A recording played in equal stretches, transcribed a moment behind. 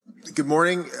Good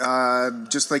morning.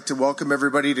 Just like to welcome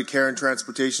everybody to Caron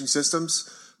Transportation Systems.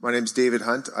 My name is David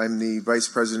Hunt. I'm the Vice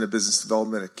President of Business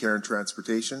Development at Caron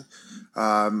Transportation.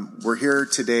 We're here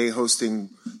today hosting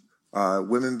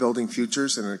Women Building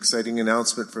Futures, and an exciting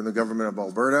announcement from the Government of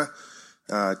Alberta.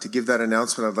 To give that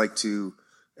announcement, I'd like to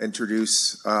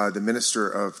introduce the Minister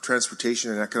of Transportation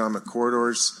and Economic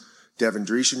Corridors, Devin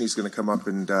Dreeshen. He's going to come up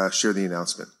and share the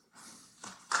announcement.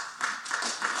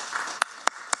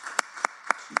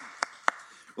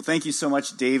 Well, thank you so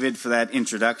much, David, for that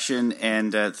introduction,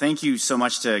 and thank you so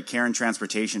much to Caron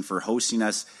Transportation for hosting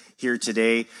us here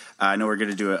today. I know we're going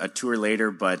to do a tour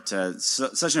later, but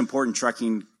such an important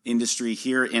trucking industry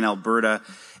here in Alberta,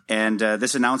 and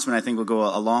this announcement, I think, will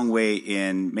go a long way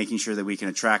in making sure that we can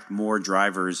attract more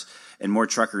drivers and more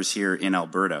truckers here in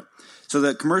Alberta. So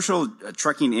the commercial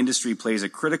trucking industry plays a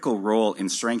critical role in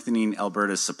strengthening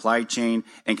Alberta's supply chain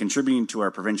and contributing to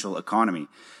our provincial economy.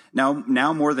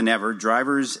 Now more than ever,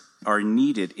 drivers are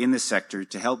needed in the sector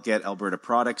to help get Alberta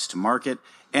products to market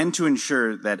and to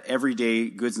ensure that everyday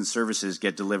goods and services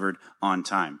get delivered on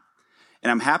time. And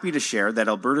I'm happy to share that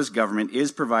Alberta's government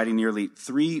is providing nearly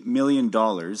 $3 million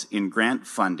in grant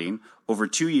funding over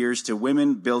 2 years to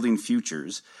Women Building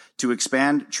Futures to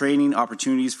expand training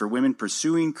opportunities for women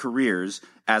pursuing careers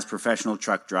as professional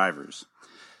truck drivers.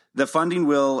 The funding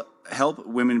will help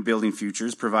Women Building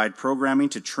Futures provide programming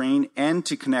to train and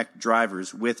to connect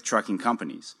drivers with trucking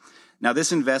companies. Now,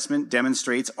 this investment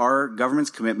demonstrates our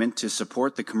government's commitment to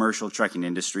support the commercial trucking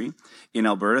industry in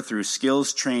Alberta through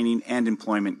skills training and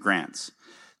employment grants.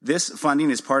 This funding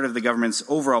is part of the government's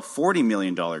overall $40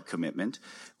 million commitment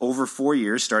over 4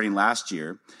 years, starting last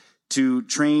year, to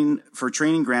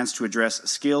training grants to address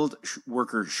skilled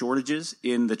worker shortages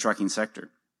in the trucking sector.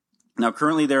 Now,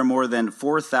 currently, there are more than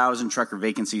 4,000 trucker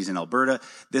vacancies in Alberta.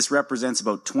 This represents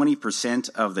about 20%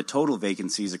 of the total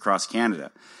vacancies across Canada.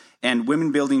 And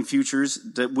Women Building Futures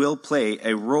will play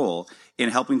a role in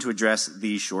helping to address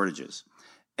these shortages.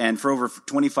 And for over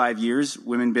 25 years,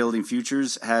 Women Building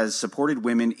Futures has supported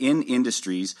women in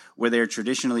industries where they are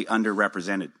traditionally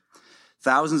underrepresented.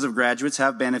 Thousands of graduates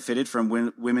have benefited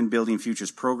from Women Building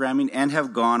Futures programming and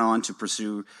have gone on to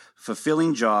pursue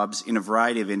fulfilling jobs in a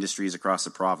variety of industries across the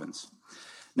province.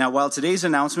 Now, while today's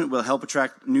announcement will help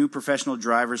attract new professional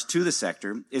drivers to the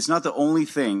sector, it's not the only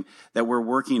thing that we're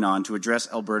working on to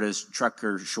address Alberta's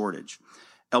trucker shortage.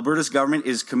 Alberta's government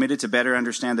is committed to better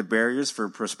understand the barriers for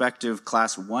prospective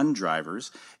Class 1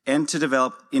 drivers and to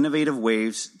develop innovative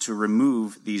ways to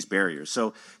remove these barriers.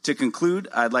 So to conclude,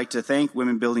 I'd like to thank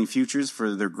Women Building Futures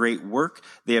for their great work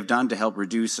they have done to help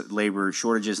reduce labor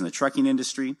shortages in the trucking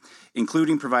industry,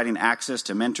 including providing access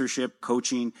to mentorship,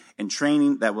 coaching, and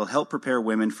training that will help prepare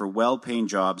women for well-paying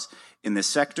jobs in this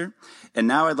sector. And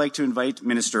now I'd like to invite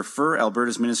Minister Furr,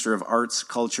 Alberta's Minister of Arts,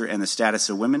 Culture, and the Status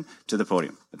of Women, to the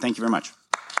podium. Thank you very much.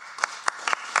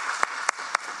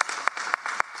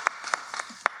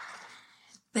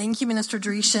 Thank you, Minister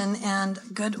Dreeshen, and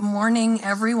good morning,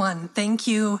 everyone. Thank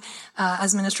you,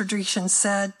 as Minister Dreeshen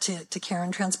said, to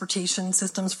Caron Transportation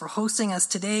Systems for hosting us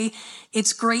today.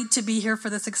 It's great to be here for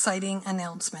this exciting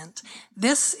announcement.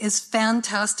 This is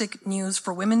fantastic news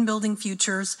for Women Building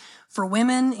Futures, for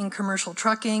women in commercial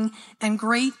trucking, and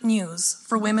great news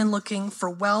for women looking for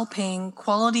well-paying,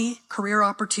 quality career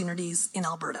opportunities in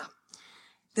Alberta.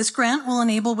 This grant will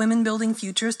enable Women Building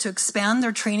Futures to expand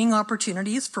their training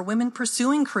opportunities for women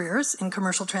pursuing careers in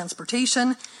commercial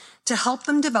transportation to help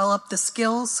them develop the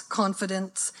skills,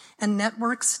 confidence, and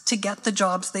networks to get the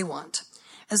jobs they want.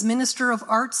 As Minister of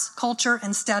Arts, Culture,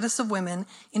 and Status of Women,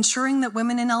 ensuring that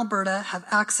women in Alberta have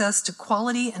access to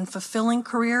quality and fulfilling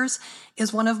careers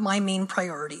is one of my main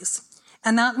priorities.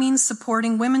 And that means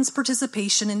supporting women's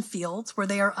participation in fields where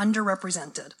they are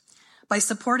underrepresented. By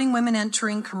supporting women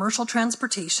entering commercial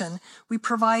transportation, we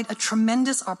provide a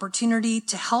tremendous opportunity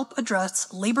to help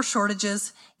address labor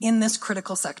shortages in this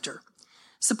critical sector.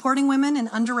 Supporting women in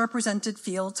underrepresented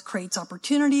fields creates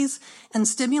opportunities and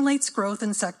stimulates growth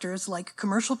in sectors like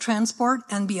commercial transport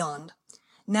and beyond.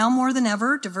 Now more than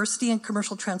ever, diversity in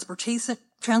commercial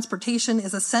transportation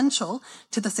is essential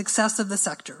to the success of the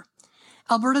sector.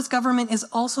 Alberta's government is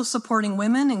also supporting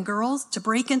women and girls to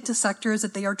break into sectors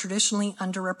that they are traditionally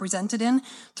underrepresented in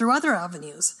through other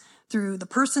avenues. Through the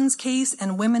Persons Case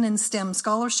and Women in STEM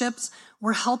scholarships,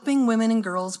 we're helping women and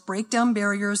girls break down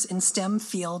barriers in STEM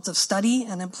fields of study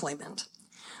and employment.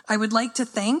 I would like to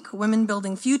thank Women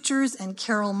Building Futures and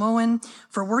Carol Moen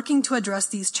for working to address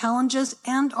these challenges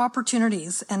and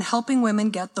opportunities and helping women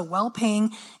get the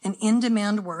well-paying and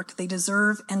in-demand work they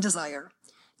deserve and desire.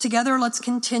 Together, let's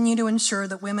continue to ensure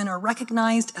that women are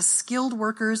recognized as skilled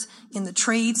workers in the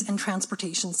trades and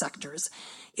transportation sectors.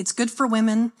 It's good for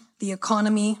women, the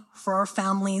economy, for our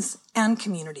families and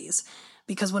communities,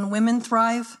 because when women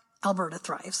thrive, Alberta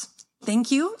thrives.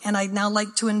 Thank you, and I'd now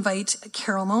like to invite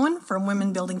Carol Moen from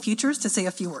Women Building Futures to say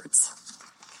a few words.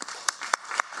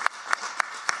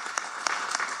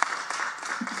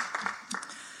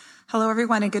 Hello,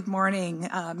 everyone, and good morning.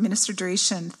 Minister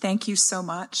Dreeshen, thank you so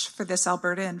much for this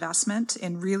Alberta investment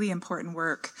in really important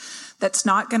work that's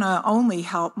not going to only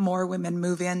help more women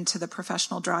move into the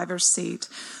professional driver's seat,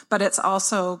 but it's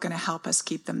also going to help us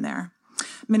keep them there.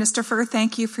 Minister Furr,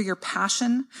 thank you for your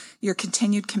passion, your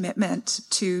continued commitment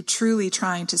to truly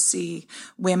trying to see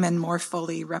women more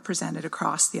fully represented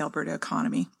across the Alberta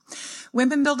economy.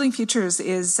 Women Building Futures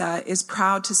is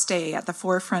proud to stay at the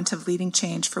forefront of leading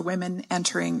change for women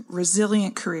entering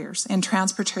resilient careers in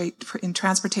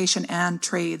transportation and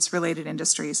trades-related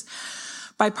industries.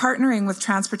 By partnering with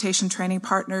transportation training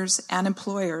partners and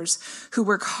employers who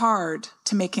work hard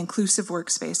to make inclusive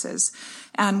workspaces,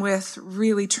 and with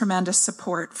really tremendous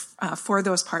support for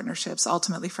those partnerships,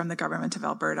 ultimately from the Government of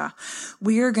Alberta,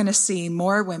 we are going to see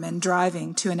more women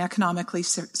driving to an economically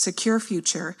secure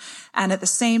future, and at the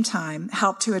same time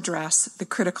help to address the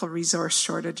critical resource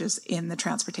shortages in the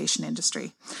transportation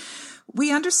industry.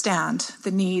 We understand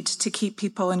the need to keep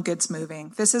people and goods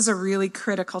moving. This is a really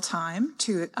critical time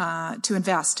to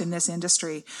invest in this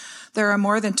industry. There are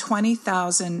more than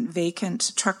 20,000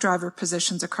 vacant truck driver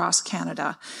positions across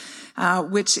Canada,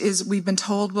 which we've been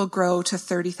told will grow to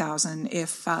 30,000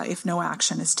 if no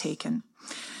action is taken.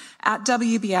 At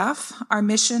WBF, our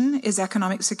mission is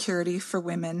economic security for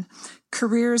women.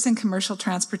 Careers in commercial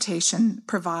transportation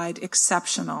provide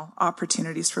exceptional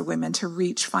opportunities for women to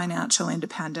reach financial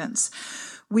independence.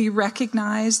 We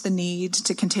recognize the need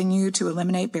to continue to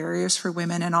eliminate barriers for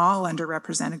women in all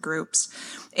underrepresented groups,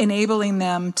 enabling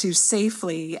them to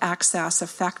safely access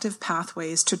effective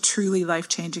pathways to truly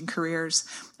life-changing careers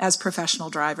as professional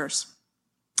drivers.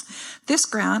 This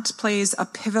grant plays a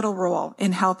pivotal role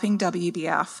in helping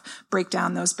WBF break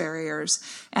down those barriers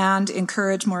and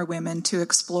encourage more women to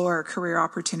explore career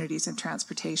opportunities in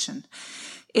transportation.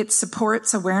 It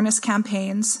supports awareness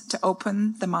campaigns to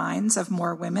open the minds of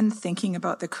more women thinking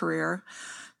about the career,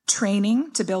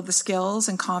 training to build the skills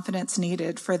and confidence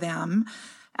needed for them,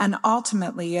 and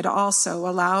ultimately, it also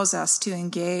allows us to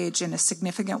engage in a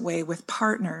significant way with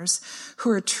partners who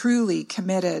are truly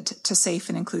committed to safe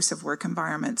and inclusive work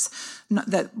environments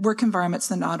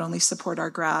that not only support our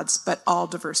grads, but all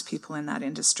diverse people in that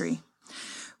industry.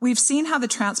 We've seen how the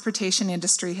transportation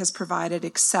industry has provided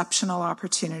exceptional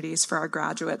opportunities for our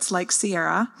graduates, like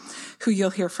Sierra, who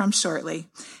you'll hear from shortly.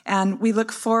 And we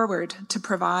look forward to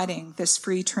providing this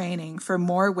free training for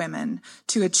more women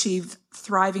to achieve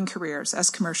thriving careers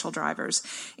as commercial drivers.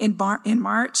 In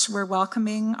March, we're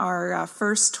welcoming our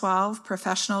first 12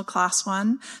 professional Class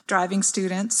 1 driving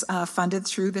students funded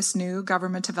through this new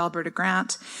Government of Alberta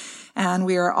grant. And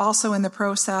we are also in the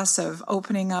process of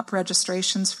opening up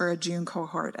registrations for a June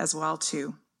cohort as well,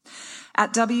 too.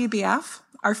 At WBF,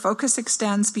 our focus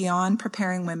extends beyond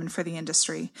preparing women for the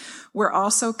industry. We're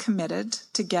also committed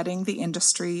to getting the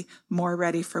industry more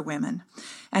ready for women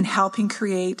and helping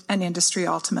create an industry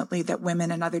ultimately that women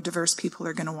and other diverse people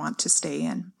are going to want to stay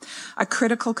in. A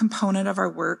critical component of our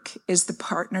work is the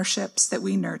partnerships that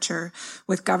we nurture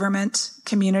with government,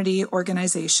 community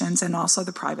organizations, and also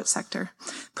the private sector,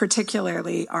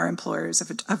 particularly our employers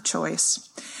of choice.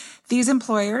 These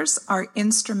employers are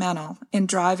instrumental in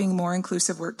driving more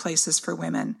inclusive workplaces for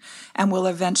women and will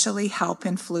eventually help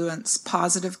influence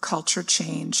positive culture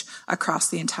change across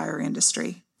the entire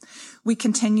industry. We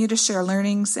continue to share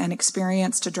learnings and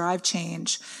experience to drive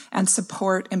change and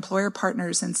support employer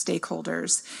partners and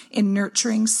stakeholders in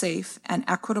nurturing safe and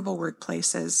equitable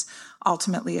workplaces,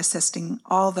 ultimately assisting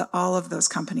all of those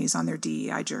companies on their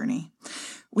DEI journey.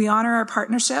 We honor our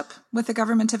partnership with the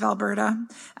Government of Alberta.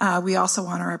 We also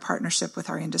honor our partnership with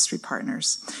our industry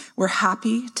partners. We're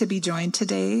happy to be joined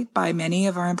today by many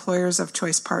of our employers of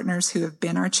choice partners who have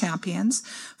been our champions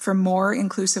for more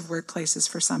inclusive workplaces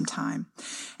for some time.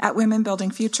 At Women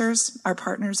Building Futures, our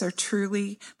partners are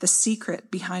truly the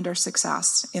secret behind our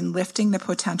success in lifting the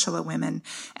potential of women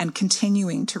and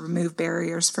continuing to remove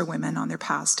barriers for women on their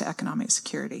paths to economic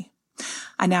security.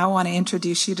 I now want to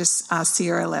introduce you to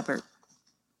Sierra Lebert.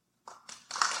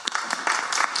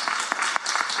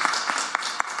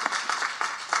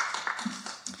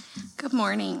 Good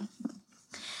morning.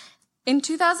 In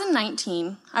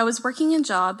 2019, I was working a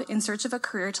job in search of a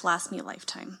career to last me a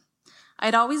lifetime.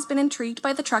 I'd always been intrigued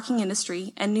by the trucking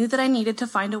industry and knew that I needed to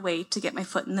find a way to get my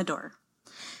foot in the door.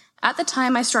 At the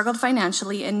time, I struggled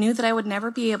financially and knew that I would never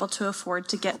be able to afford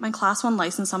to get my Class 1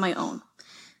 license on my own.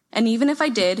 And even if I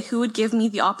did, who would give me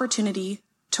the opportunity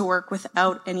to work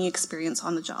without any experience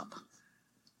on the job?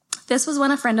 This was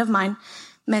when a friend of mine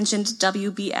mentioned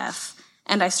WBF,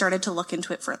 and I started to look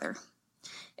into it further.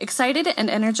 Excited and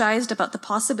energized about the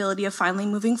possibility of finally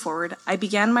moving forward, I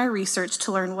began my research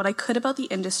to learn what I could about the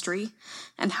industry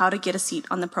and how to get a seat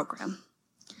on the program.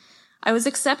 I was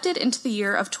accepted into the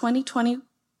year of 2020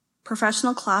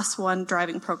 professional Class 1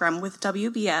 driving program with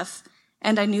WBF,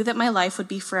 and I knew that my life would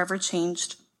be forever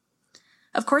changed.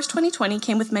 Of course, 2020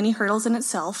 came with many hurdles in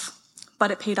itself,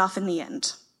 but it paid off in the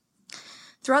end.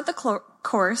 Throughout the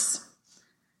course,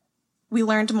 we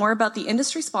learned more about the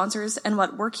industry sponsors and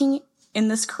what working in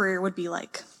this career would be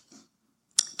like.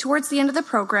 Towards the end of the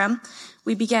program,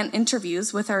 we began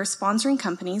interviews with our sponsoring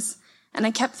companies, and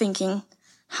I kept thinking,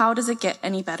 how does it get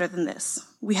any better than this?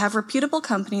 We have reputable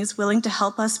companies willing to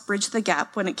help us bridge the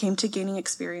gap when it came to gaining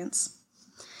experience.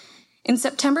 In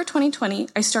September 2020,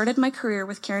 I started my career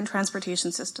with Cairn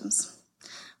Transportation Systems.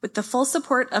 With the full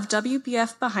support of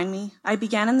WBF behind me, I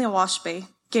began in the wash bay,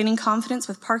 gaining confidence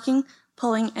with parking,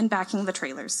 pulling, and backing the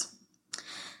trailers.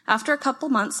 After a couple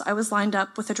months, I was lined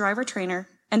up with a driver trainer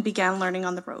and began learning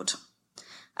on the road.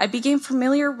 I became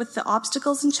familiar with the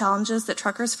obstacles and challenges that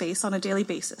truckers face on a daily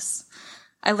basis.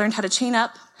 I learned how to chain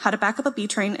up, how to back up a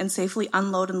B-train, and safely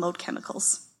unload and load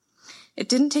chemicals. It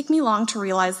didn't take me long to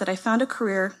realize that I found a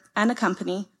career and a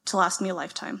company to last me a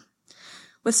lifetime.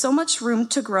 With so much room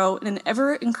to grow and an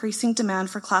ever-increasing demand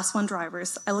for Class 1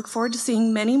 drivers, I look forward to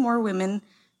seeing many more women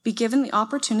be given the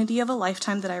opportunity of a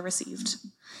lifetime that I received.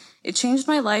 It changed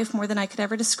my life more than I could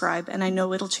ever describe, and I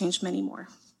know it'll change many more.